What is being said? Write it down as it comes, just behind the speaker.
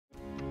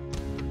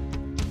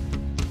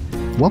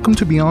Welcome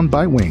to Beyond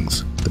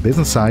Bitewings, the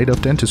business side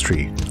of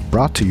dentistry,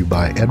 brought to you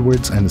by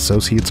Edwards and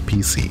Associates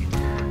PC.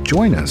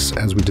 Join us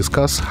as we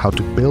discuss how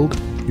to build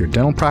your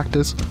dental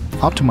practice,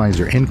 optimize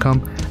your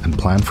income, and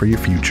plan for your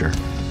future.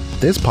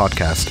 This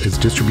podcast is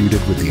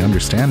distributed with the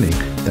understanding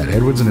that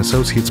Edwards and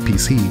Associates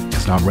PC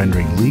is not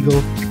rendering legal,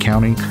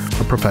 accounting,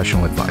 or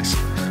professional advice.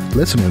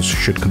 Listeners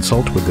should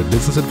consult with their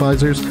business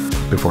advisors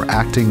before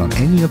acting on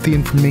any of the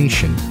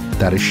information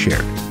that is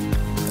shared.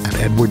 At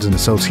Edwards and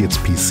Associates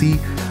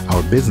PC,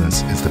 our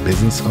business is the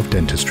business of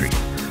dentistry.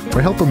 For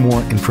help or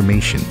more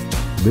information,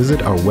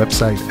 visit our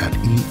website at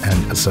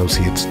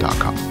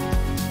enassociates.com.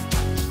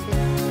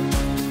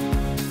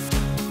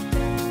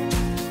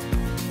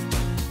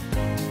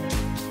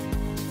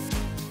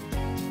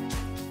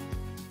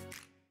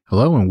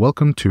 Hello and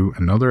welcome to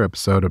another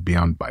episode of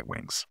Beyond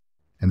Bitewings.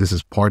 And this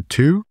is part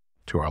 2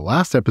 to our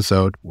last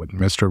episode with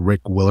Mr.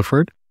 Rick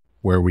Willeford,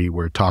 where we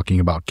were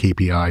talking about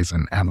KPIs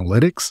and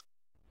analytics.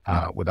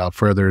 Without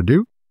further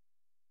ado,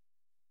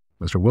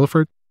 Mr.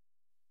 Willeford. Is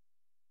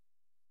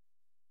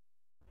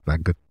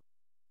that good?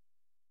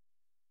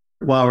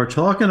 While we're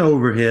talking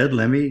overhead,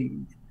 let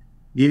me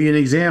give you an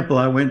example.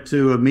 I went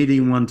to a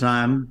meeting one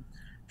time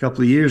a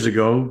couple of years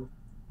ago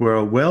where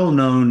a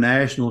well-known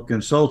national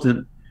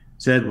consultant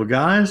said, well,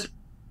 guys,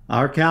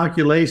 our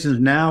calculations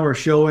now are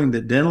showing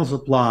that dental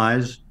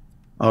supplies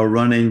are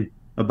running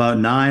about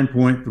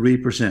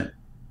 9.3%.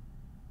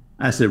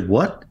 I said,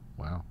 what?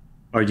 Wow.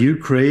 Are you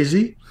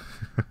crazy?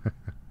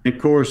 Of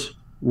course,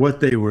 what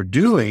they were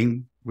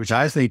doing, which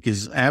I think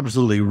is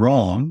absolutely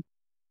wrong,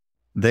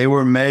 they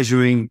were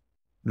measuring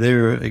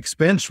their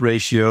expense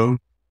ratio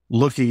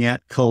looking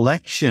at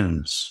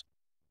collections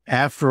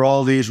after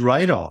all these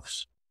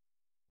write-offs.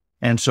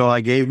 And so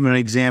I gave them an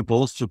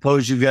example.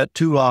 Suppose you've got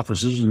two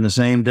offices in the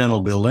same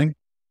dental building.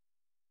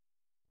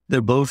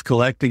 They're both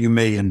collecting $1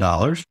 million.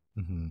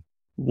 Mm-hmm.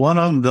 One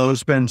of those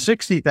spends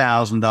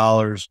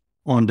 $60,000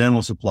 on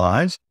dental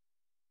supplies.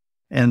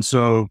 And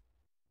so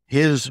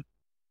his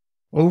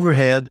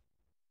overhead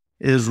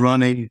is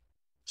running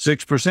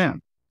 6%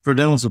 for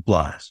dental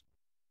supplies,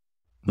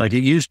 like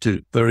it used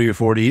to 30 or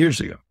 40 years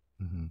ago.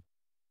 Mm-hmm.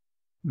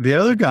 The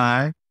other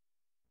guy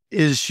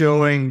is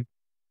showing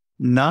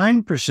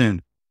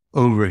 9%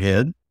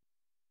 overhead.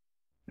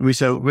 And we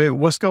said, wait,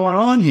 what's going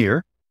on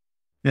here?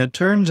 And it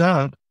turns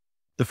out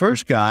the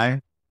first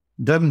guy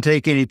doesn't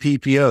take any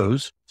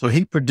PPOs. So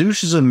he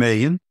produces $1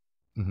 million.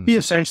 Mm-hmm. He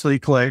essentially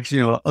collects,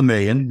 $1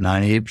 million,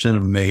 98%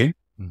 of $1 million.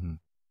 Mm-hmm.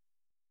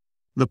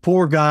 The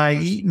poor guy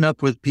eaten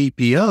up with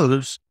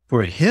PPOs,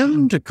 for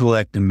him to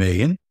collect $1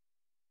 million,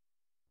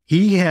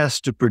 he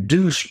has to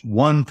produce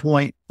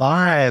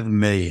 $1.5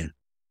 million.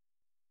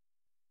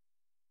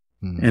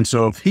 Mm-hmm. And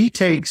so if he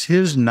takes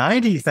his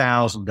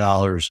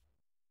 $90,000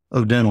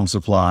 of dental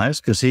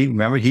supplies, because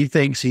he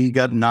thinks he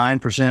got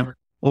 9%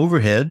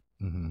 overhead,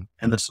 Mm-hmm.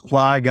 and the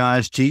supply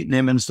guy's cheating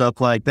him and stuff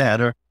like that,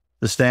 or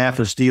the staff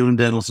is stealing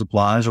dental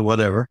supplies or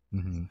whatever.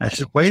 Mm-hmm. I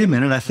said, wait a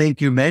minute, I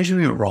think you're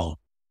measuring it wrong.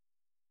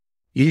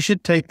 You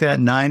should take that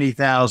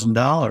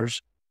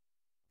 $90,000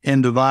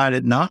 and divide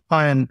it not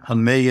by $1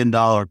 million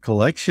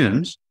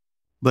collections,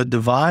 but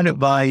divide it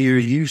by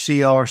your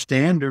UCR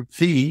standard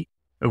fee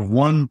of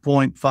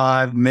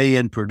 1.5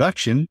 million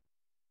production,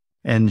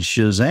 and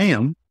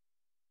shazam,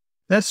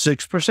 that's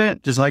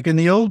 6%, just like in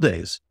the old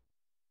days.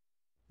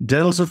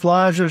 Dental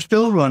supplies are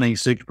still running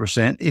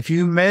 6% if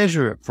you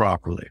measure it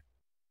properly.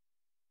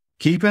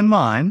 Keep in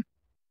mind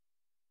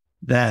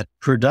that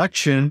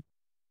production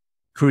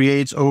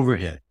creates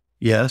overhead.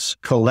 Yes,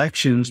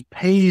 collections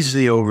pays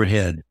the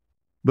overhead,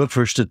 but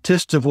for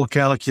statistical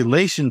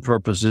calculation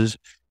purposes,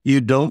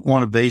 you don't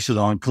want to base it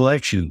on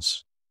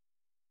collections.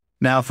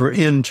 Now, for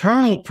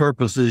internal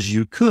purposes,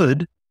 you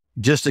could,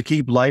 just to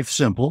keep life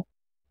simple.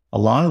 A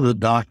lot of the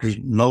doctors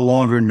no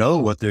longer know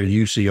what their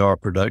UCR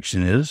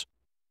production is.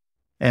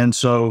 And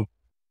so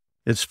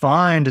it's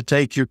fine to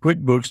take your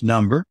QuickBooks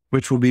number,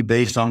 which will be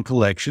based on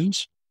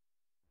collections,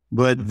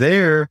 but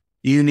there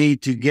you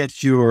need to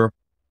get your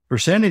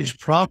percentage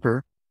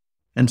proper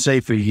and say,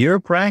 for your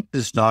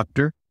practice,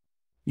 doctor,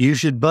 you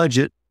should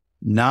budget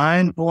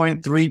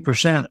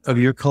 9.3% of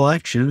your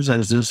collections,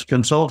 as this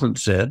consultant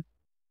said,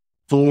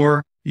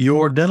 for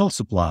your dental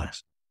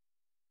supplies.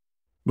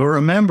 But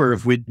remember,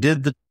 if we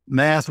did the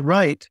math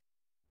right,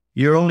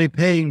 you're only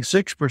paying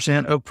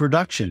 6% of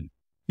production.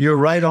 You're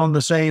right on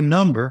the same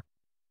number,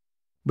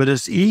 but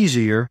it's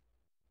easier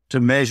to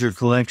measure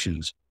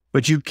collections.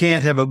 But you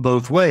can't have it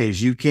both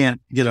ways. You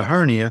can't get a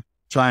hernia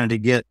trying to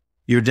get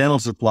your dental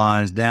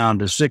supplies down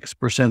to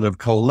 6% of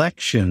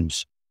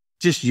collections.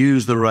 Just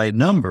use the right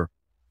number.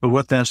 But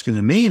what that's going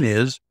to mean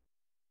is,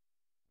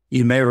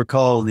 you may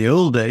recall in the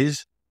old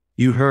days,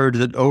 you heard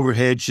that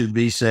overhead should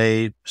be,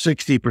 say,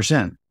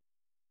 60%.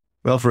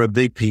 Well, for a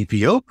big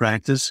PPO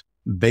practice,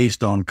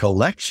 based on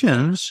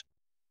collections,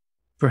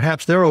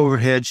 perhaps their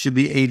overhead should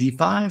be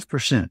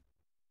 85%.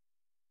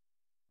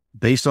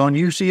 Based on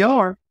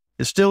UCR,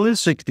 it still is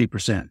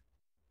 60%.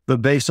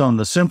 But based on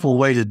the simple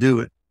way to do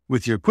it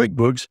with your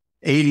QuickBooks,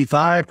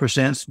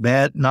 85% is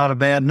not a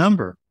bad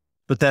number.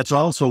 but that's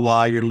also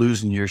why you're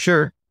losing your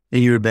shirt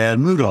and you're in a bad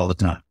mood all the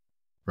time.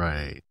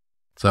 Right.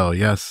 So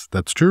yes,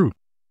 that's true.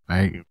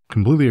 I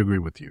completely agree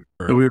with you.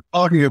 So we were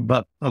talking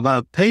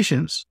about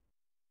patients.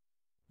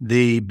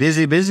 The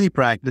busy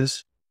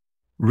practice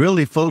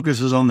really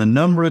focuses on the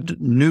number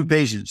of new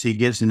patients he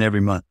gets in every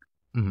month.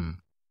 Mm-hmm.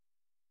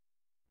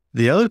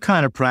 The other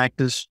kind of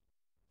practice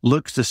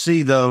looks to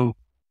see, though,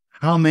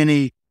 how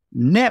many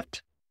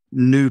net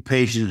new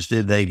patients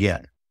did they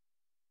get.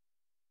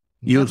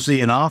 You'll see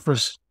an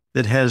office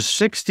that has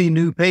 60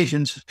 new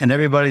patients and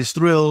everybody's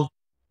thrilled,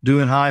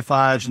 doing high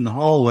fives in the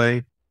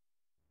hallway.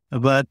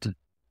 But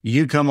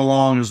you come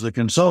along as the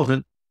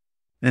consultant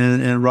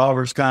and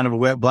Robert's kind of a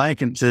wet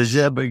blanket and says,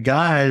 yeah, but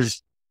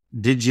guys,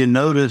 did you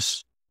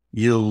notice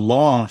you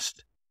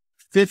lost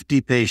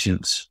 50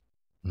 patients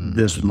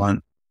this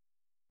month?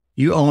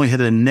 You only had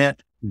a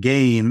net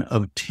gain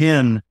of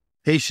 10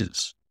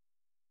 patients.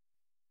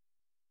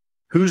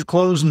 Who's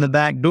closing the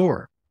back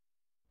door?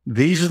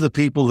 These are the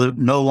people that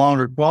no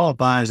longer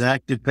qualify as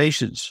active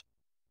patients.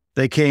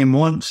 They came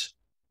once,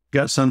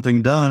 got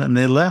something done, and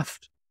they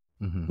left.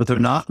 But they're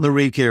not in the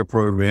recare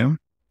program.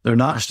 They're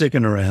not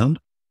sticking around.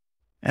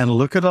 And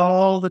look at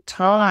all the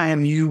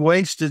time you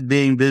wasted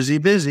being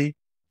busy,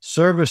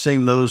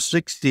 servicing those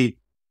 60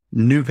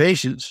 new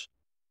patients,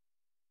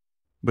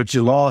 but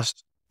you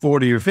lost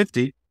 40 or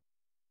 50.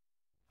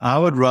 I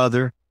would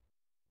rather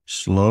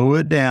slow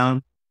it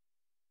down.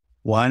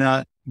 Why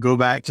not go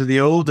back to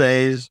the old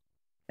days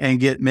and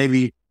get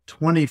maybe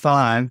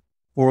 25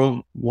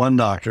 for one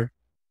doctor,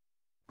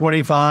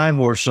 25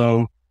 or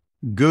so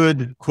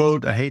good,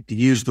 quote, I hate to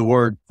use the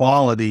word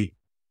quality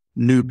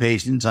new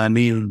patients. I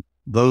mean,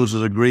 those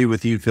that agree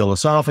with you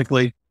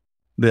philosophically,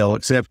 they'll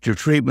accept your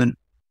treatment,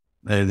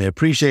 they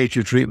appreciate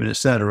your treatment,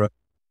 etc.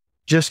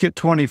 Just get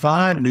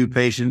 25 new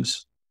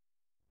patients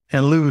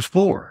and lose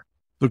 4.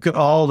 Look at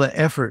all the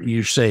effort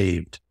you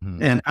saved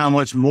and how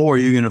much more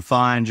you're going to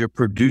find you're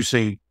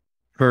producing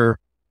per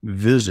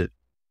visit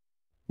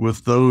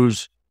with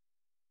those,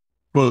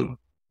 quote,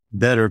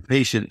 better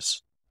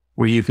patients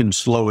where you can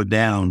slow it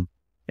down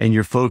and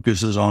your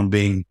focus is on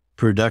being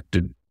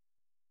productive.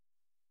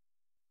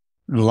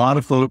 And a lot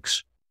of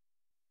folks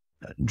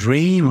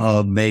dream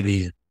of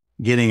maybe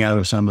getting out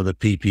of some of the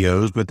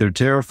PPOs, but they're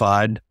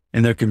terrified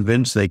and they're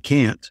convinced they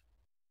can't.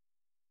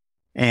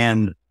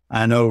 And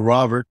I know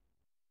Robert,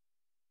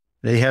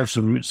 they have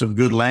some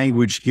good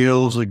language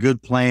skills, a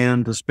good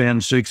plan to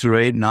spend 6 or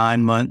 8,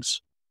 9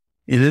 months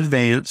in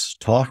advance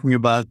talking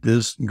about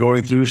this,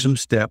 going through some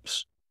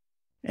steps.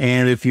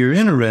 And if you're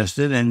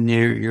interested and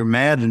you're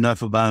mad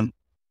enough about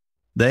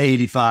the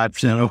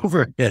 85%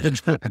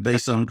 overhead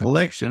based on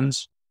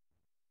collections,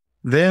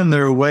 then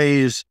there are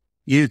ways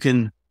you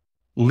can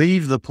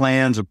leave the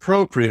plans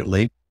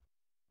appropriately.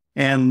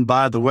 And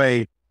by the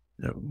way,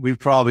 we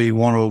probably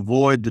want to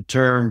avoid the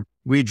term,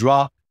 we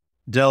dropped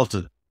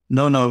Delta.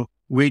 No,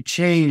 we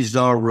changed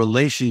our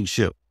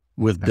relationship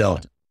with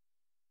Delta.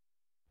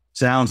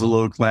 Sounds a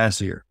little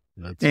classier.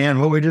 And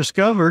what we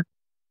discovered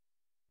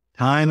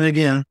time and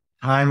again,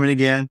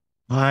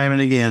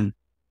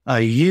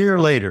 a year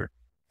later,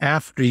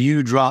 after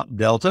you drop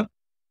Delta,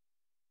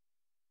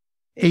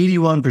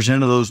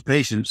 81% of those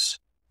patients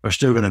are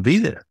still going to be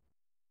there.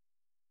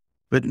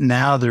 But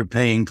now they're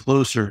paying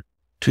closer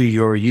to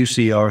your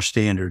UCR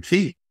standard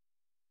fee.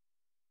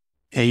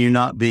 And you're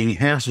not being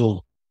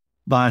hassled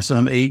by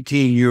some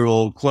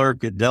 18-year-old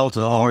clerk at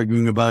Delta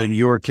arguing about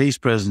your case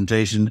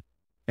presentation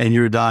and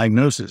your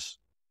diagnosis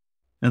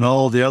and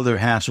all the other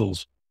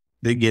hassles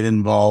that get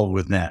involved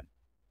with that.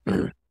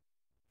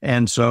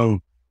 And so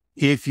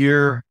if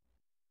you're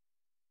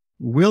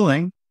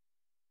willing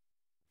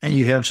and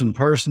you have some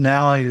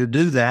personality to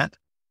do that,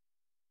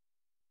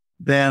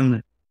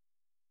 then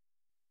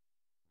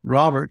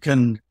Robert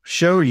can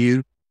show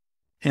you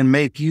and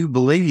make you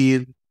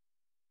believe,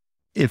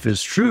 if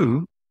it's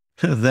true,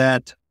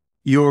 that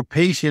your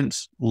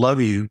patients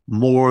love you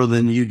more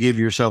than you give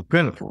yourself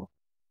credit for.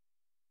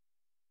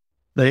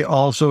 They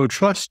also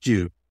trust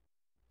you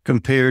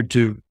compared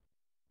to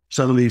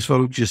some of these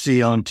folks you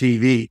see on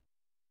TV.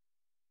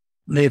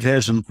 They've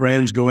had some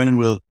friends go in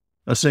with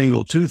a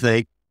single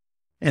toothache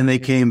and they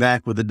came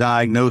back with a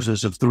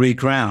diagnosis of 3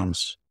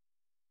 crowns,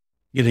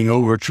 getting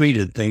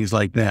overtreated, things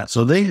like that.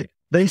 So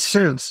they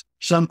sense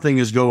something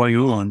is going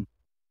on,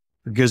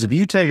 because if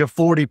you take a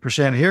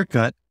 40%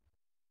 haircut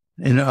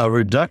and a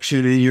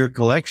reduction in your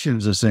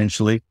collections,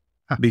 essentially,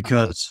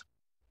 because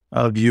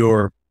of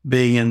your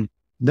being in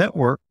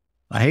network,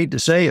 I hate to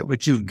say it,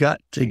 but you've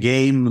got to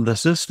game the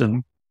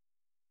system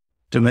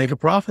to make a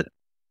profit.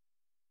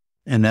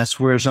 And that's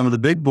where some of the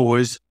big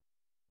boys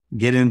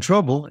get in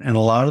trouble. And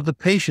a lot of the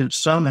patients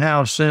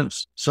somehow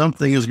sense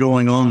something is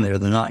going on there.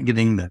 They're not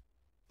getting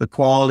the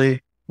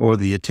quality or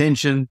the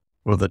attention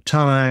or the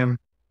time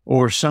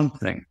or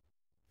something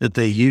that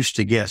they used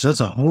to get. So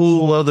that's a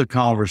whole other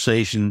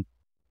conversation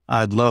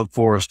I'd love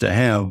for us to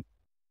have.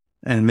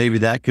 And maybe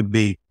that could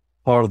be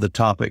part of the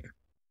topic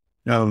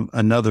of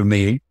another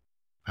meeting.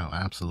 Oh,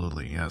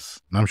 absolutely. Yes.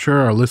 And I'm sure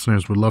our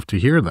listeners would love to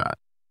hear that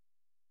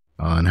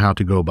and how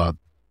to go about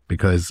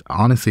because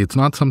honestly, it's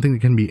not something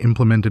that can be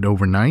implemented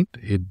overnight.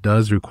 It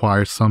does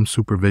require some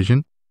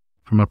supervision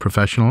from a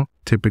professional.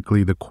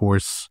 Typically, the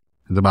course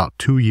is about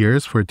 2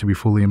 years for it to be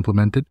fully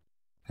implemented,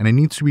 and it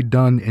needs to be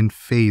done in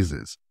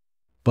phases.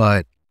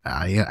 But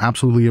I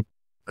absolutely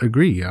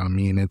agree. I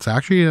mean, it's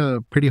actually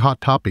a pretty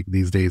hot topic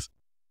these days,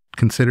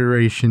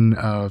 consideration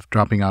of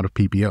dropping out of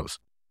PPOs.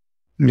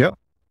 Yep.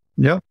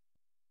 Yep.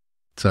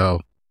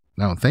 So,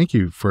 no, thank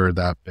you for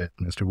that bit,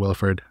 Mr.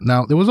 Willeford.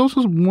 Now, there was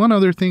also one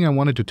other thing I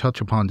wanted to touch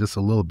upon just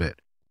a little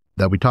bit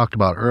that we talked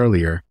about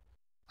earlier.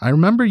 I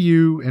remember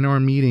you in our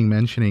meeting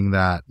mentioning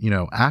that,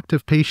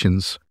 active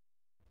patients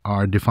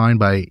are defined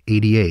by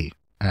ADA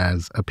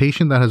as a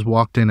patient that has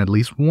walked in at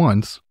least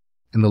once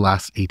in the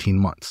last 18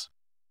 months.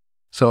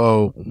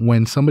 So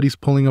when somebody's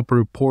pulling up a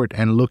report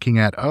and looking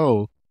at,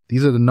 oh,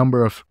 these are the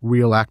number of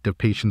real active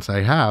patients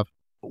I have,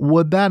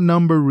 would that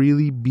number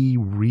really be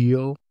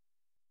real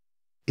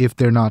if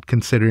they're not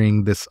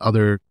considering this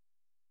other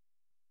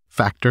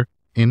factor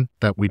in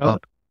that we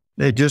thought?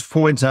 It just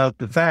points out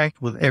the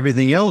fact with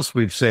everything else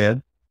we've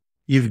said,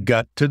 you've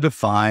got to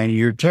define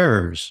your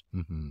terms.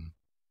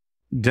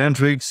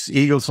 Dentrix,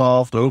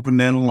 EagleSoft, Open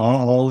Dental,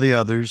 all the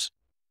others.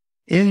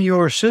 In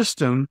your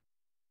system,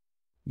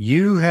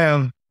 you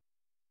have,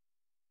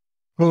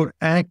 quote,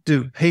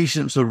 active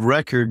patients of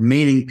record,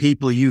 meaning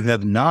people you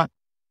have not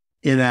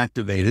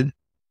inactivated,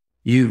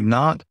 you've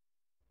not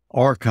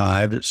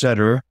archived,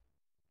 etc.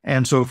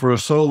 And so for a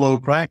solo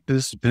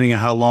practice, depending on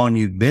how long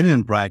you've been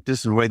in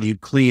practice and whether you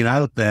clean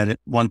out that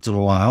once in a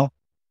while,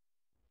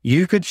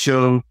 you could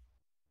show,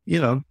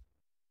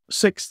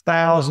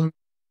 6,000,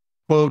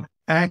 quote,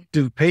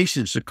 active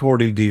patients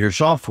according to your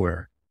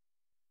software.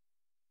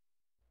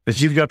 But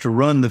you've got to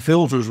run the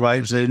filters right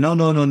and say,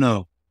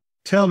 no.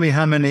 Tell me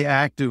how many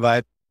active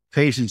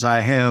patients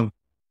I have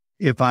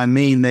if I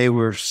mean they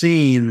were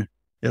seen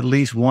at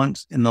least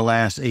once in the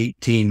last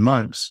 18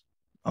 months.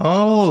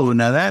 Oh,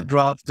 now that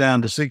drops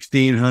down to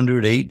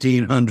 1,600,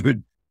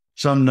 1,800,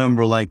 some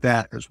number like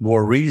that is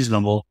more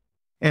reasonable.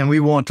 And we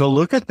want to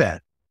look at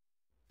that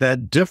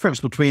difference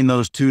between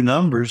those two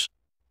numbers.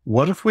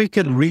 What if we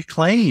could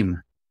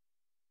reclaim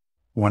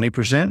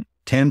 20%,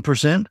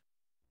 10%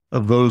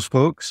 of those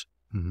folks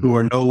who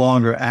are no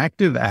longer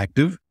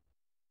active,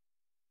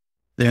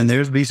 then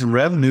there's be some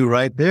revenue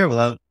right there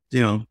without,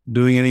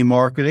 doing any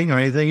marketing or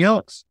anything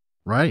else.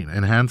 Right.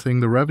 Enhancing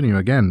the revenue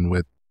again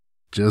with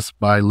just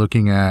by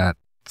looking at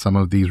some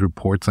of these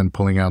reports and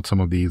pulling out some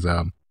of these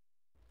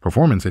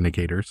performance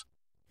indicators.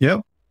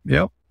 Yep.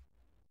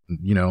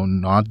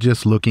 Not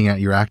just looking at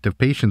your active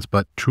patients,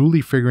 but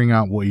truly figuring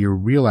out what your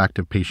real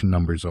active patient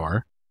numbers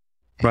are.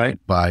 Right.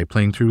 By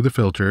playing through the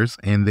filters.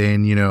 And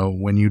then,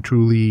 when you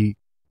truly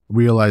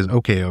realize,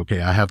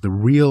 okay, I have the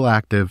real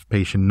active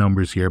patient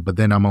numbers here, but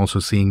then I'm also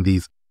seeing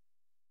these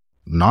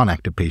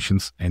non-active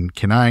patients. And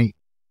can I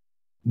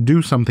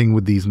do something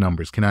with these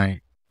numbers? Can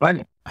I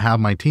have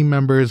my team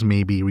members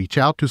maybe reach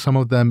out to some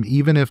of them,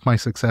 even if my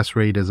success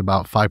rate is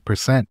about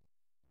 5%?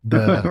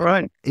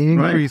 The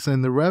increase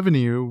in the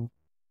revenue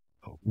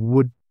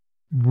would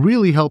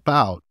really help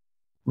out.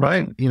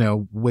 Right.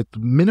 With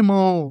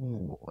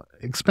minimal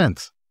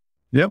expense.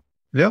 Yep.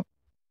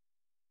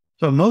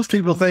 So most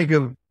people think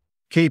of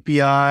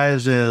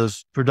KPIs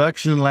as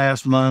production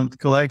last month,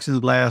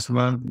 collections last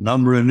month,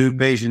 number of new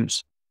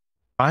patients.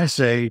 I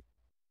say,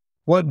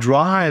 what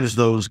drives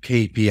those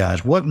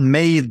KPIs? What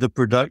made the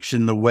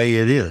production the way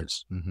it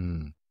is?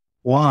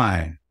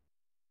 Why?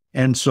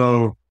 And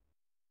so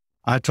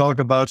I talk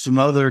about some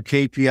other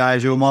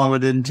KPIs your mama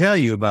didn't tell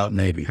you about,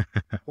 maybe.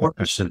 For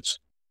instance,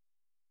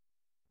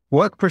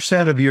 what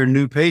percent of your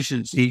new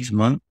patients each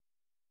month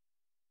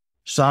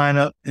sign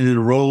up and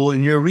enroll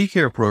in your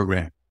ReCare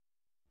program?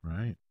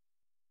 Right.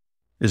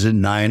 Is it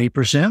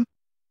 90%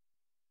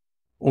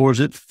 or is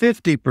it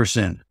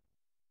 50%?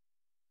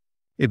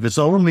 If it's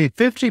only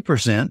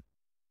 50%,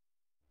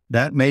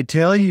 that may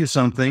tell you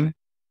something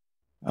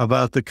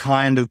about the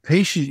kind of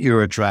patient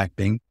you're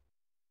attracting.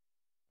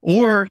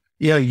 Or,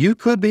 you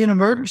could be an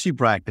emergency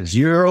practice.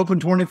 You're open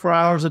 24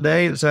 hours a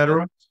day, et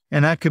cetera,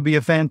 and that could be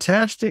a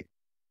fantastic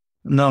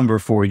number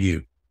for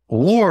you.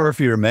 Or if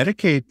you're a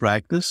Medicaid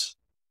practice,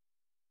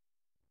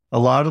 a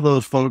lot of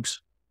those folks,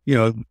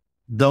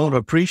 don't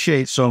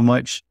appreciate so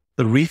much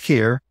the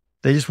ReCare.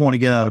 They just want to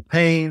get out of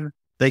pain.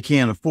 They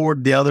can't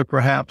afford the other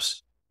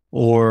perhaps,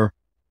 or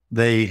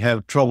they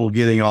have trouble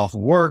getting off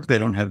of work. They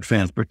don't have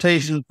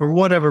transportation for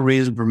whatever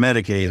reason. For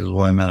Medicaid is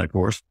what I meant, of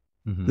course,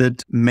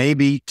 that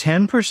maybe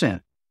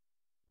 10%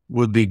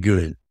 would be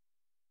good.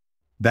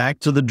 Back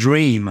to the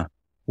dream.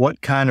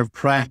 What kind of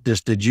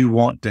practice did you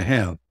want to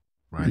have?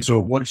 Right. And so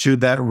what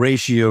should that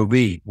ratio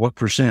be? What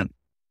percent?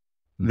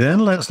 Then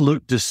let's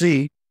look to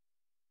see,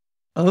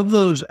 of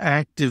those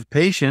active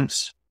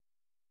patients,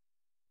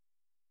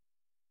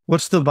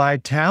 what's the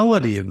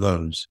vitality of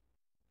those?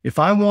 If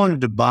I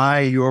wanted to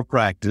buy your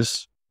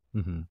practice,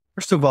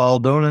 first of all,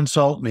 don't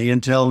insult me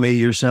and tell me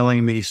you're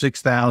selling me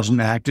 6,000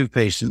 active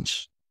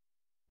patients.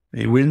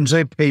 We didn't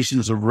say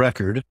patients of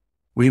record.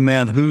 We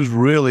meant who's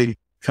really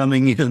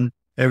coming in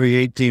every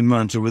 18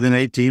 months or within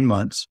 18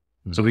 months.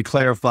 So we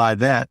clarified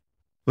that.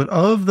 But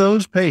of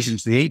those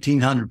patients, the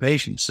 1,800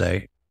 patients,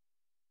 say,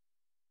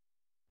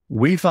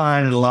 we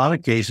find in a lot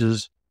of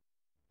cases,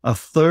 a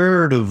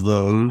third of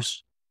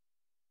those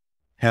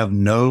have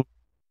no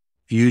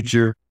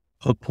future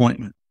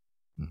appointment.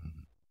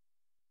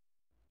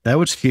 That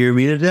would scare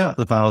me to death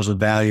if I was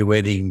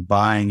evaluating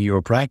buying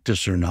your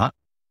practice or not.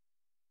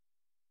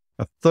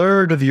 A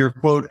third of your,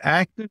 quote,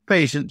 active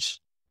patients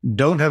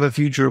don't have a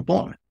future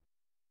appointment.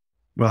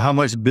 Well, how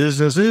much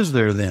business is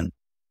there then?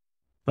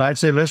 I'd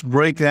say let's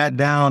break that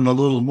down a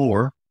little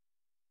more,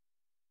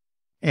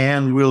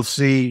 and we'll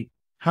see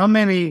how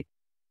many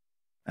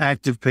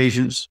active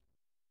patients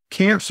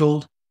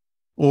canceled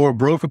or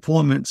broke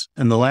appointments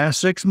in the last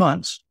 6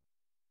 months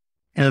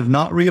and have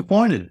not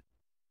reappointed.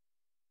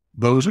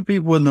 Those are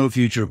people with no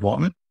future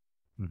appointment.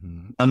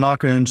 I'm not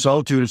going to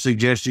insult you and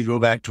suggest you go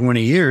back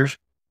 20 years.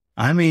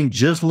 I mean,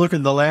 just look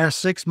at the last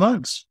 6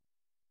 months.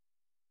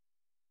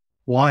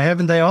 Why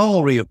haven't they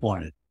all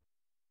reappointed?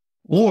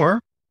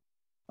 Or,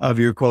 of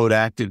your, quote,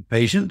 active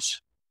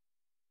patients,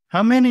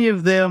 how many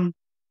of them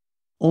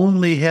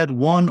only had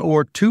 1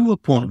 or 2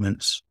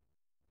 appointments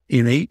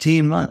in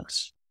 18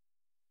 months?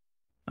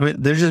 I mean,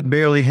 they're just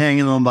barely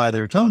hanging on by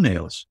their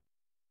toenails.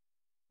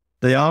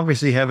 They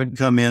obviously haven't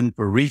come in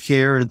for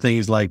recare and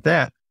things like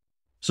that.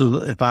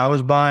 So if I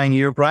was buying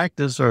your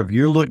practice, or if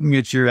you're looking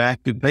at your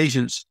active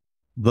patients,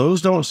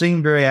 those don't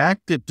seem very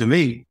active to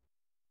me.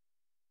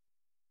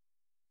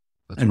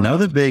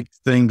 Another big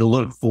thing to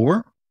look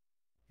for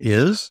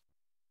is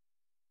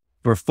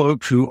for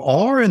folks who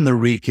are in the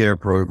recare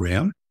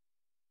program,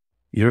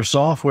 your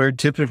software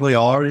typically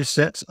already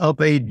sets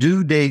up a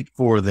due date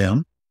for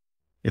them.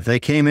 If they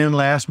came in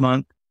last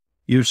month,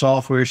 your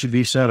software should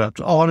be set up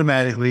to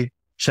automatically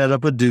set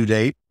up a due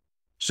date,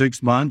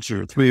 6 months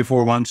or 3 or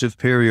 4 months if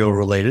perio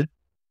related.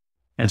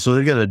 And so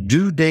they've got a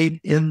due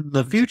date in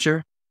the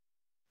future.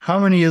 How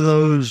many of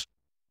those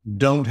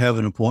don't have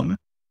an appointment?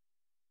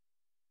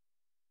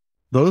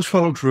 Those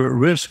folks are at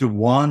risk of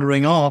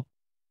wandering off.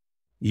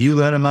 You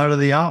let them out of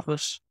the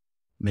office.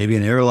 Maybe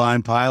an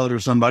airline pilot or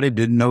somebody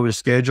didn't know his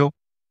schedule.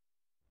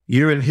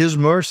 You're at his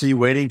mercy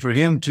waiting for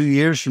him 2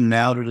 years from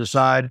now to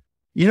decide,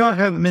 you know, I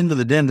haven't been to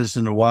the dentist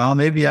in a while.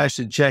 Maybe I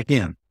should check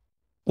in.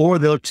 Or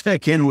they'll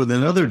check in with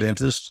another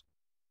dentist.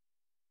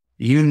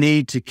 You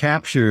need to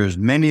capture as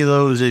many of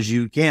those as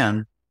you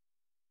can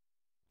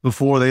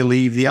before they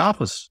leave the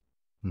office.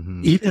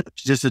 Even if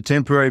it's just a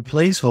temporary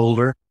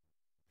placeholder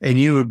and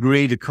you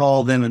agree to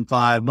call them in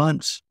 5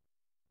 months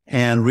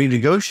and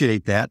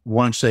renegotiate that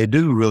once they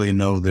do really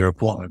know their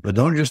appointment. But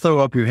don't just throw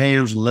up your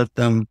hands and let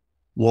them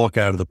walk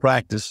out of the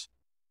practice.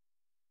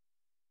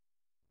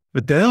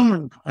 But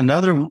then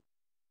another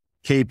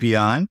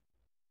KPI,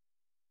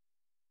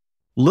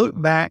 look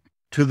back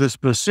to the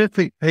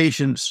specific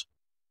patients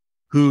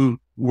who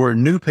were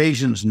new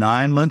patients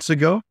 9 months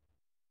ago,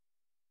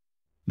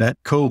 that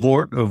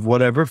cohort of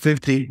whatever,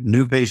 50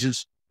 new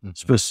patients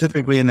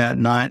specifically in that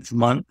 9th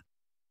month.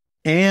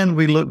 And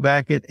we look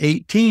back at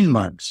 18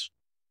 months.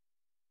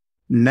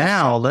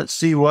 Now let's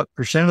see what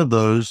 % of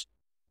those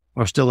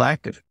are still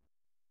active.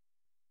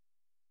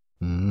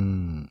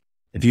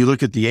 If you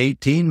look at the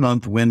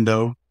 18-month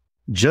window,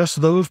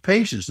 just those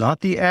patients,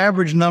 not the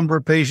average number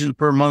of patients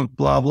per month,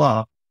 blah,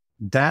 blah,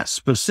 that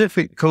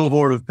specific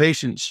cohort of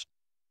patients,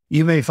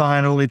 you may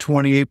find only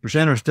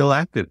 28% are still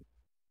active.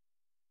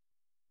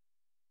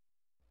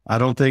 I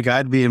don't think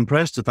I'd be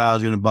impressed if I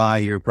was going to buy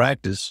your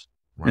practice.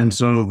 Right. And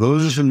so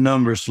those are some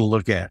numbers to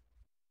look at.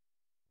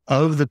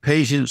 Of the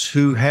patients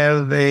who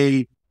have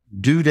a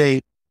due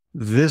date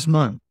this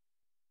month,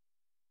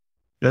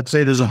 let's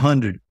say there's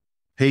 100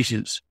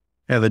 patients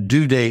have a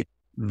due date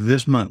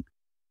this month.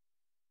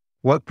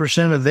 What %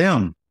 of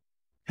them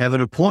have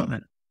an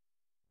appointment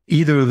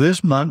either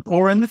this month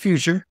or in the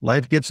future?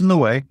 Life gets in the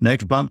way.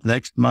 Next month,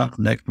 next month,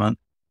 next month.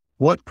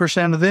 What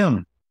 % of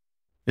them?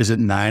 Is it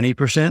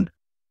 90%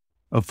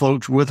 of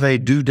folks with a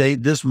due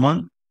date this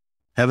month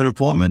have an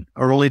appointment,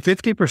 or only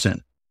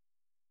 50%?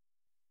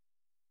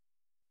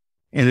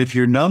 And if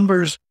your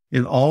numbers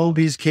in all of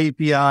these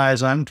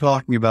KPIs I'm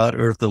talking about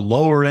are at the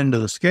lower end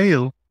of the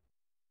scale,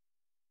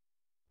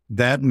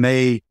 that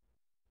may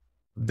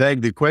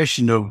beg the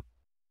question of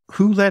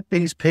who let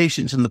these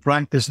patients in the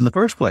practice in the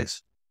first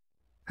place?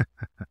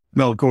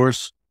 Well, of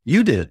course,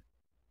 you did,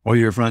 or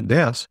your front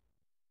desk.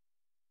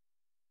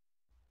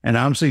 And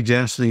I'm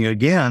suggesting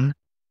again,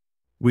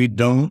 we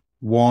don't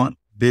want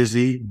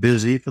busy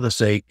for the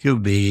sake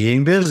of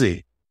being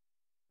busy.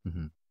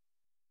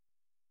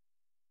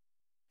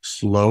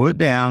 Slow it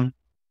down.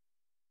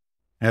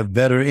 Have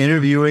better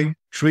interviewing,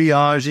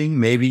 triaging,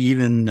 maybe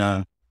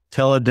even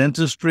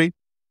teledentistry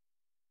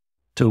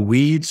to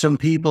weed some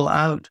people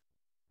out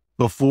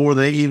before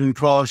they even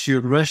cross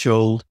your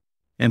threshold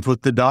and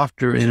put the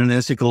doctor in an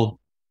ethical,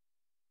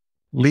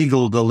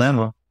 legal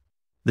dilemma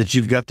that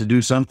you've got to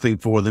do something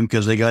for them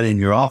because they got in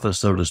your office,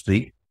 so to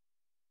speak.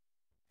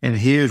 And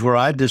here's where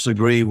I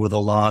disagree with a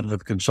lot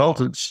of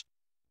consultants.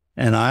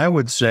 And I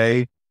would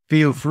say,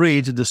 feel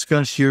free to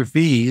discuss your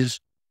fees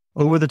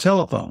over the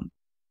telephone.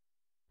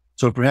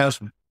 So perhaps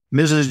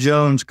Mrs.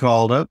 Jones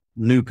called up,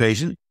 new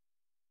patient.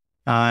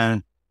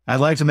 I'd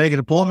like to make an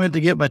appointment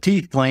to get my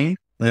teeth cleaned.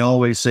 They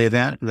always say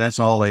that. That's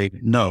all they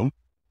know.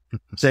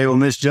 Say, well,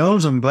 Miss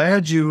Jones, I'm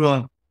glad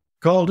you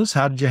called us.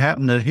 How did you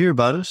happen to hear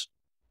about us?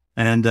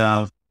 And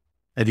have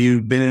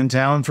you been in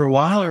town for a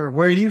while, or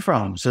where are you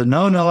from? Said,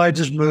 no, I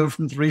just moved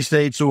from 3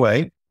 states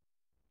away.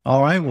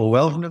 All right, well,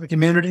 welcome to the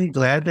community.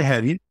 Glad to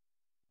have you.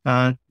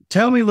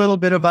 Tell me a little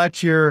bit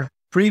about your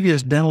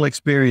previous dental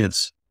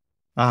experience.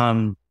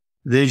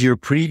 Did your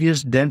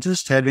previous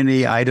dentist have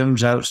any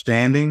items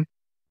outstanding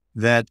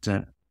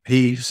that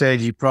he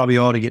said you probably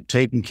ought to get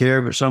taken care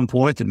of at some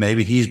point that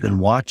maybe he's been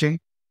watching?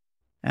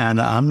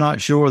 And I'm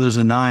not sure there's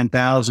a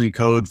 9,000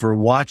 code for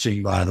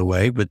watching, by the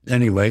way, but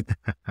anyway,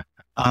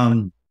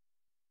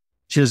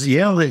 just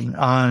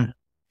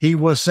he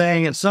was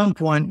saying at some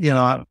point,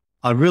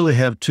 I really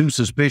have 2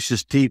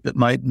 suspicious teeth that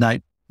might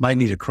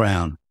need a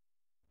crown.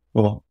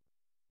 Well,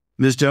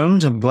 Ms.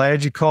 Jones, I'm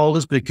glad you called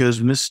us because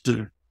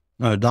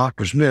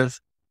Dr. Smith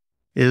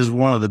is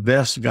one of the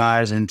best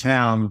guys in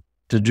town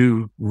to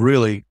do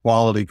really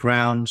quality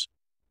crowns,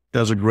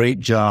 does a great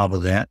job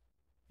of that.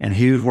 And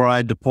here's where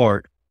I'd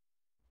depart.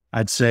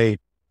 I'd say,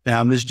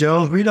 now, Ms.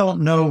 Jones, we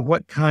don't know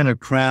what kind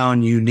of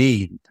crown you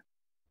need.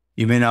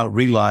 You may not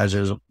realize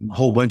there's a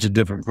whole bunch of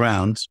different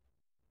crowns,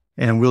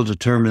 and we'll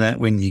determine that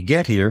when you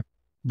get here.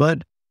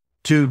 But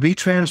to be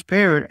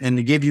transparent and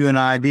to give you an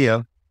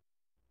idea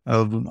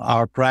of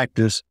our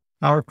practice,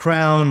 our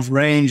crowns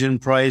range in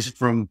price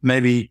from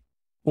maybe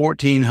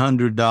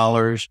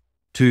 $1,400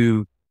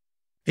 to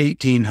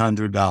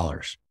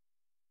 $1,800.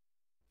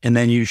 And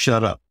then you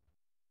shut up.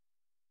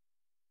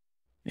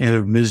 And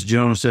if Ms.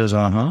 Jones says,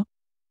 now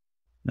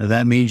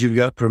that means you've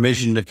got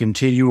permission to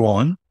continue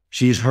on.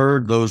 She's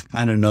heard those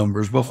kind of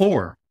numbers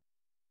before.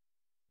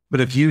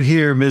 But if you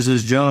hear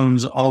Mrs.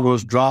 Jones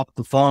almost drop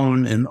the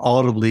phone and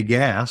audibly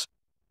gasp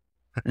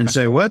and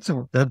say, what?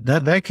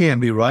 That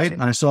can't be right.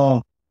 I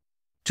saw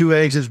 2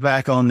 exits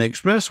back on the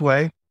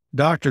expressway.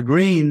 Dr.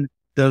 Green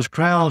does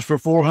crowns for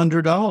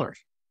 $400.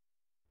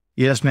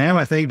 Yes, ma'am,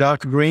 I think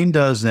Dr. Green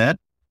does that.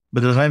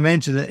 But as I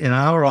mentioned, in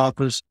our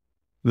office,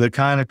 the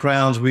kind of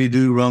crowns we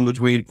do run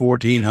between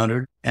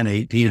 $1,400 and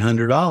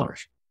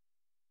 $1,800.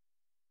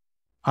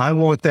 I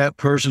want that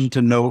person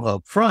to know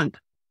up front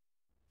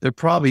there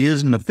probably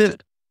isn't a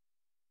fit.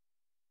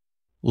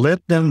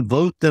 Let them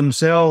vote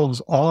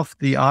themselves off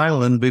the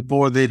island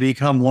before they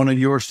become one of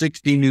your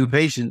 60 new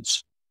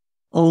patients,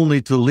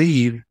 only to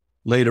leave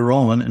later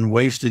on and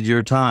wasted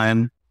your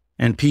time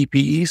and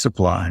PPE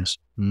supplies.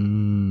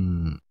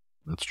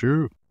 That's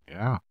true.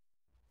 Yeah.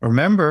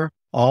 Remember,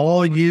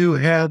 all you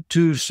have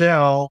to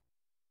sell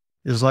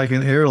is like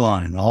an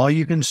airline. All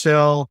you can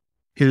sell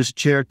is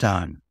chair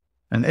time.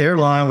 An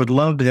airline would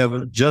love to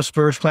have just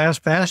first-class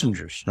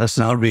passengers. That's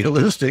not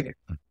realistic.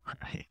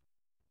 Right.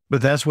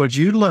 But that's what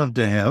you'd love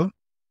to have.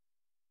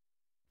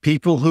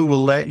 People who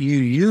will let you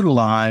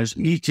utilize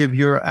each of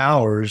your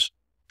hours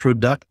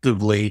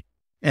productively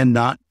and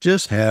not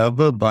just have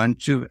a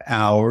bunch of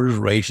hours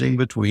racing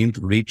between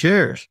 3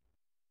 chairs.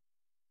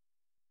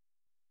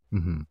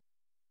 Mm-hmm.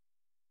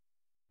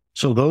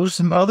 So those are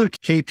some other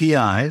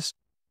KPIs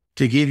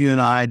to give you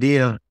an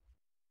idea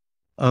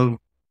of,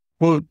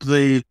 quote,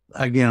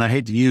 again, I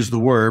hate to use the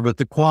word, but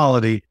the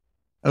quality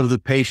of the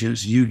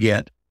patients you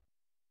get.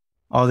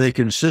 Are they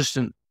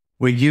consistent?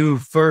 When you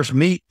first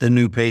meet the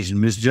new patient,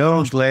 Ms.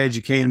 Jones, glad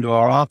you came to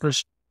our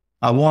office.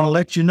 I want to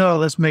let you know,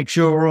 let's make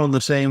sure we're on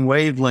the same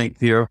wavelength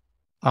here.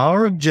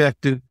 Our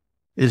objective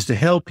is to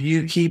help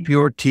you keep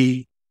your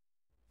teeth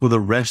for the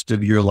rest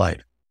of your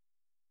life.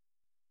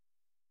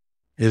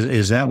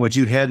 Is that what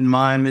you had in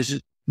mind,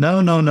 Mrs.?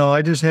 No.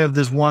 I just have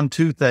this one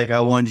toothache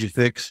I wanted you to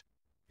fix.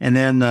 And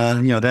then,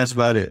 that's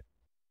about it.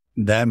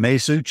 That may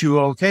suit you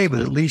okay, but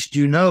at least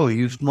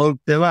you've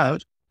smoked them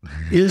out.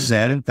 Is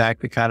that, in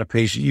fact, the kind of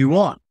patient you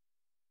want?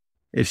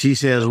 If she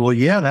says, well,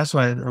 yeah, that's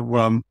what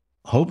I'm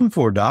hoping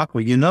for, Doc.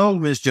 Well,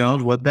 Ms.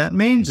 Jones, what that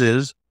means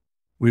is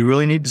we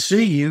really need to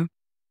see you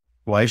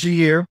twice a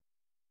year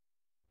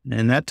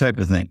and that type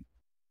of thing.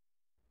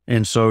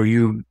 And so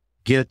you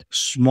get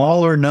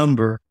smaller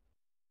number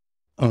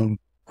of,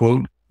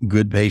 quote,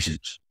 good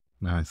patients.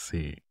 I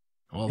see.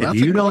 Well, if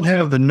you don't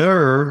have the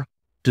nerve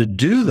to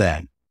do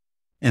that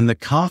and the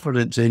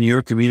confidence in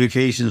your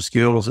communication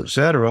skills, et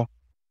cetera,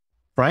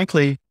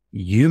 frankly,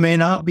 you may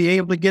not be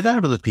able to get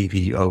out of the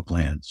PPO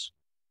plans.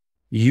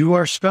 You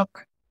are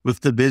stuck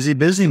with the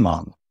busy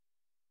model.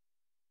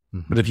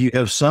 Mm-hmm. But if you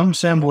have some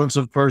semblance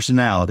of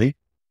personality,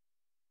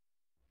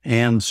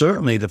 and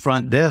certainly the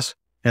front desk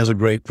has a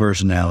great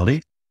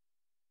personality,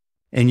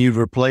 and you've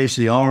replaced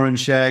the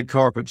orange shag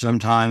carpet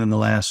sometime in the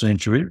last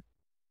century,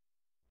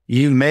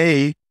 you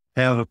may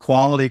have a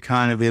quality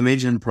kind of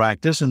image and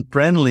practice and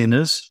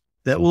friendliness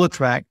that will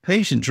attract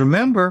patients.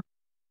 Remember,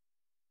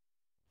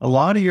 a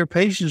lot of your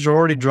patients are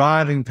already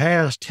driving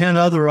past 10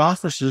 other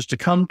offices to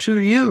come to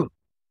you.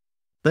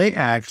 They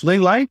actually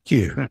like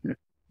you.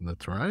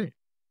 That's right.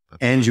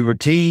 And your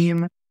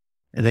team,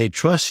 and they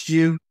trust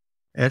you,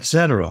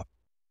 etc.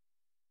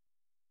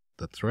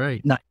 That's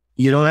right.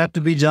 You don't have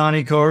to be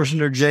Johnny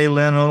Carson or Jay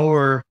Leno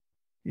or,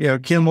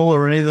 Kimmel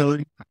or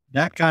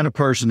that kind of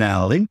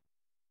personality,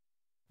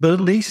 but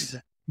at least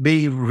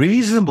be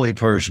reasonably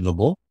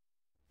personable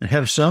and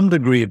have some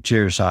degree of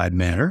chairside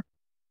manner.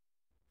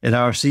 In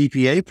our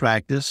CPA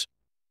practice,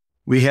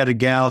 we had a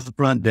gal at the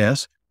front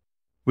desk,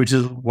 which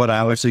is what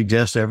I would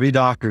suggest every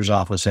doctor's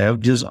office have,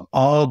 just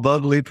all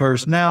bubbly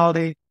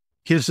personality,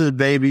 kisses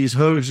babies,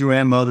 hugs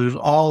grandmothers,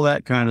 all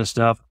that kind of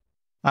stuff.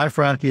 I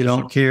frankly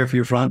don't care if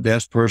your front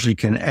desk person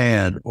can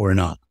add or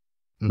not.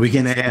 We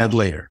can add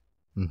later.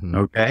 Mm-hmm.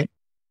 Okay.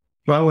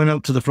 So I went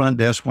up to the front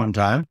desk one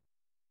time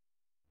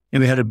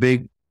and we had a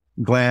big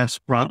glass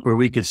front where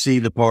we could see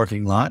the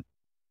parking lot.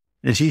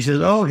 And she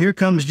says, "Oh, here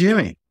comes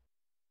Jimmy."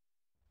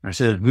 I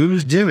said,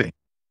 "Who's Jimmy?"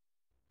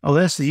 "Oh,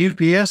 that's the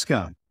UPS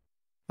guy."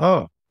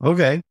 "Oh,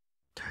 okay."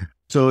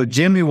 So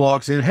Jimmy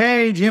walks in.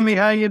 "Hey, Jimmy,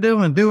 how you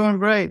doing?" "Doing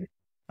great."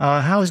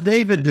 "How's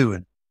David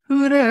doing?"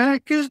 "Who the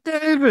heck is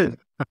David?"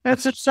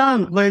 "That's his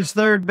son, plays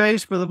third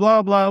base for the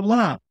blah, blah,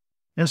 blah."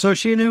 And so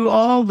she knew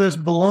all this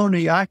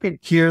baloney I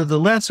could care the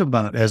less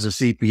about as a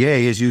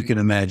CPA, as you can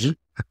imagine.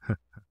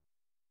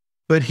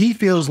 But he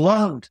feels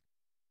loved.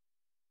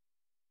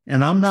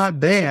 And I'm not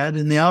bad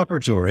in the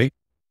operatory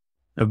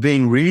of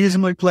being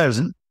reasonably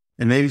pleasant.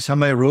 And maybe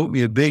somebody wrote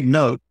me a big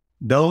note.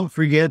 "Don't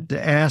forget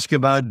to ask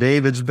about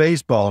David's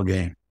baseball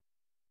game."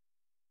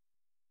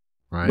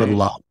 Right. But a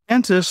lot of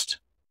dentists,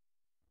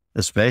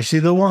 especially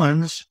the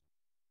ones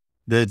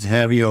that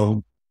have,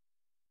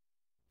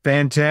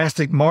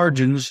 fantastic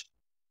margins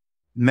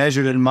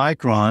measured in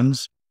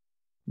microns,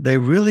 they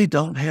really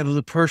don't have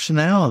the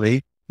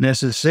personality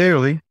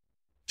necessarily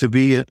to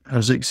be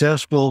a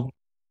successful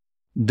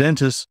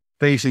dentist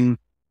facing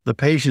the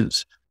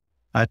patients.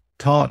 I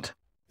taught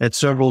at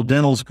several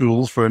dental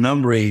schools for a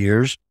number of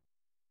years,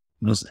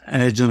 was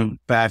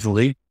adjunct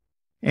faculty,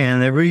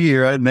 and every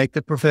year I'd make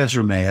the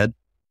professor mad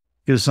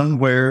because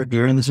somewhere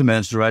during the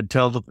semester I'd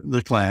tell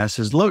the class,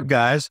 "Look,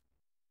 guys,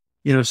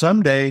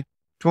 someday,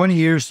 20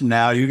 years from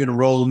now, you're going to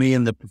roll me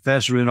and the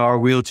professor in our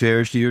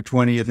wheelchairs to your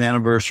 20th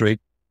anniversary.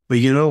 But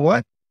you know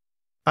what?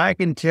 I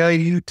can tell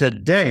you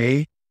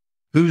today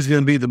who's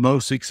going to be the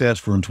most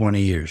successful in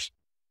 20 years."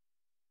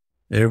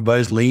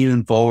 Everybody's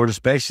leaning forward,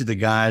 especially the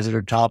guys that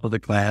are top of the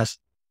class.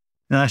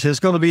 And I said, "It's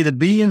going to be the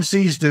B and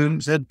C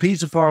students at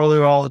pizza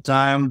parlor all the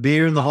time,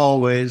 beer in the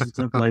hallways and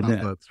stuff like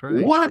that." That's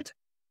right. "What?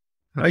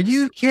 Are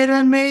you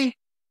kidding me?"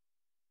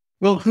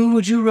 "Well, who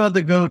would you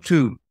rather go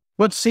to?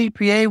 What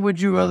CPA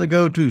would you rather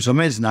go to?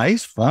 Somebody that's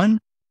nice, fun,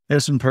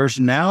 has some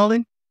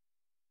personality?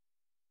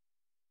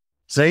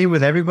 Say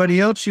with everybody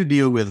else you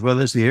deal with,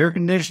 whether it's the air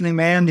conditioning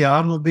man, the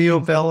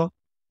automobile fellow,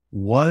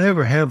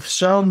 whatever, have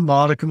some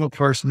modicum of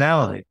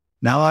personality."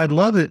 Now, I'd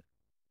love it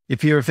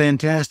if you're a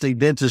fantastic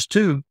dentist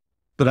too,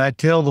 but I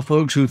tell the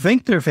folks who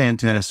think they're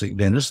fantastic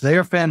dentists, they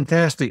are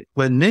fantastic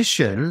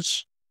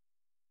clinicians,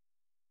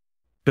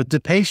 but the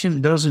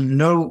patient doesn't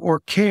know or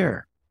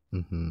care.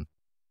 Mm-hmm.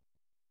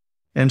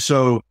 And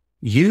so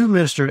you,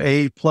 Mr.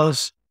 A+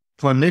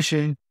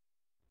 clinician,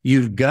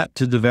 you've got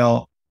to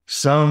develop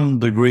some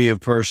degree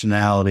of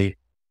personality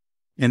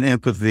and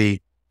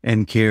empathy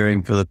and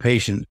caring for the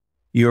patient.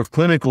 Your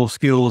clinical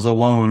skills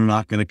alone are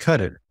not going to cut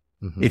it.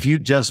 Mm-hmm. If you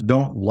just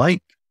don't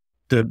like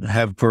to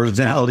have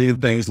personality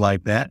and things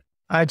like that,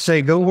 I'd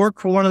say go work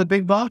for one of the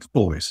big box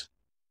boys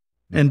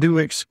and do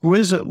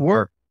exquisite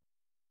work.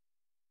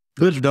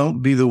 But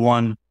don't be the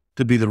one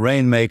to be the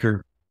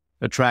rainmaker,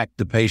 attract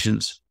the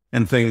patients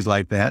and things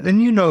like that.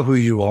 And you know who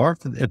you are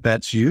if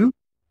that's you.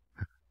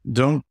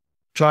 Don't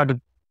try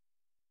to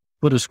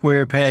put a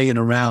square peg in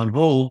a round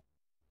hole,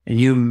 and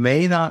you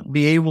may not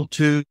be able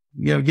to,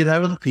 get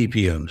out of the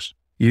PPOs.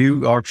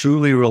 You are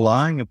truly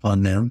relying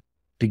upon them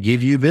to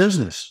give you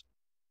business.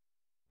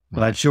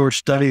 But I'd sure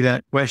study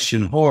that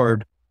question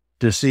hard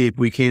to see if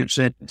we can't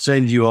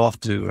send you off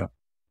to a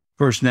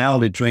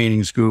personality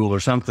training school or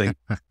something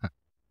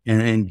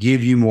and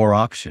give you more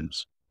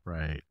options.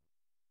 Right.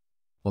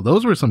 Well,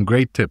 those were some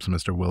great tips,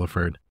 Mr.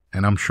 Willeford,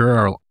 and I'm sure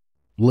our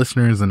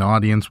listeners and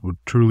audience would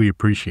truly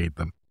appreciate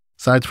them.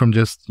 Aside from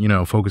just,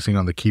 focusing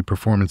on the key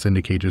performance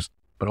indicators,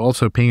 but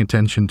also paying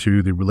attention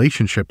to the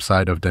relationship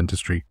side of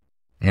dentistry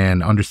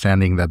and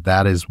understanding that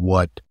that is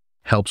what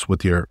helps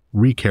with your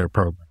recare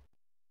program,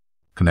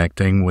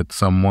 connecting with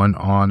someone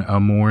on a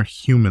more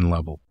human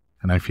level.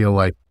 And I feel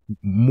like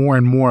more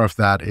and more of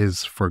that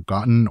is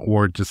forgotten,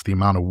 or just the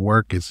amount of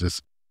work is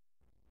just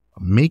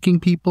making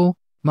people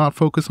not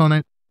focus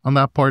on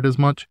that part as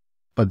much.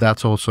 But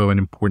that's also an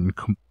important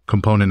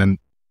component. And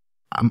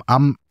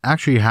I'm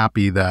actually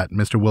happy that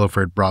Mr.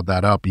 Willeford brought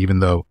that up, even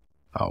though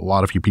a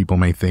lot of you people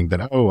may think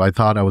that, oh, I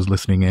thought I was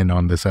listening in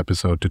on this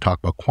episode to talk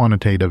about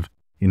quantitative,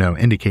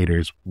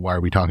 indicators. Why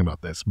are we talking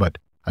about this? But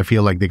I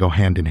feel like they go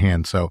hand in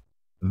hand. So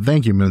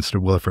thank you,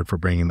 Mr. Willeford, for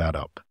bringing that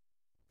up.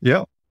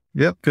 Yep.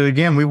 Because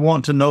again, we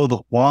want to know the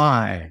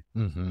why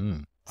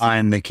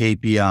behind the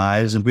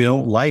KPIs, and we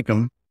don't like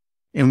them.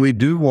 And we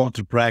do want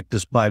to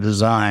practice by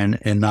design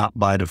and not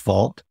by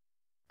default.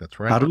 That's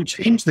right. How do we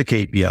change the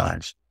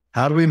KPIs?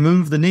 How do we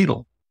move the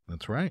needle?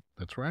 That's right.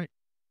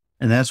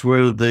 And that's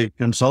where the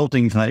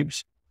consulting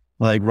types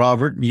like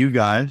Robert and you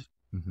guys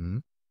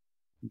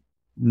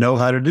know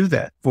how to do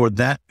that for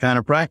that kind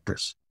of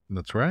practice.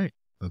 That's right.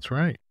 That's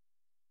right.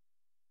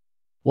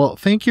 Well,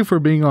 thank you for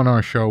being on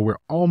our show. We're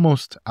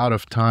almost out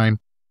of time,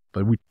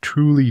 but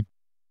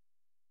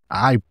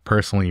I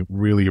personally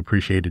really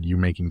appreciated you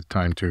making the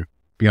time to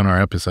be on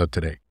our episode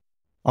today.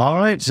 All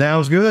right.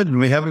 Sounds good. And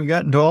we haven't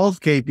gotten to all the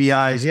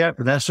KPIs yet,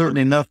 but that's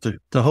certainly enough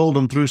to hold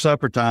them through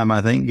supper time, I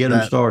think, get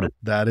them started.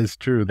 That is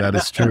true. That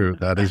is true.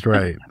 That is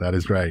right. That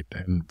is right.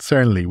 And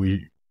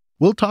certainly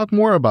we'll talk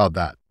more about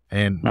that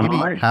and maybe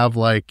have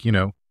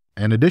an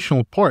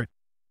additional part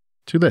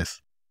to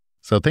this.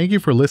 So thank you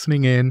for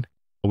listening in.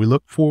 We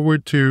look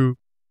forward to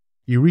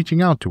you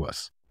reaching out to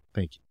us.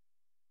 Thank you.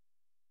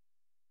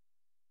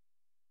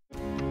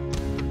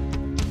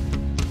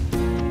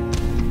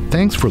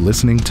 Thanks for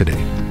listening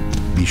today.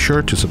 Be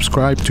sure to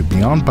subscribe to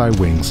Beyond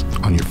Bitewings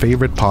on your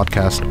favorite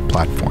podcast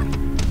platform.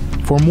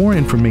 For more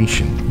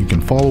information, you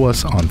can follow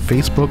us on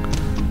Facebook,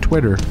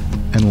 Twitter,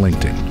 and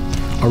LinkedIn,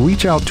 or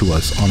reach out to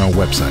us on our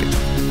website.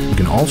 You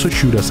can also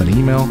shoot us an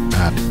email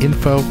at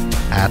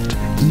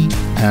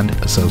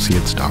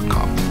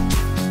info@eandassociates.com.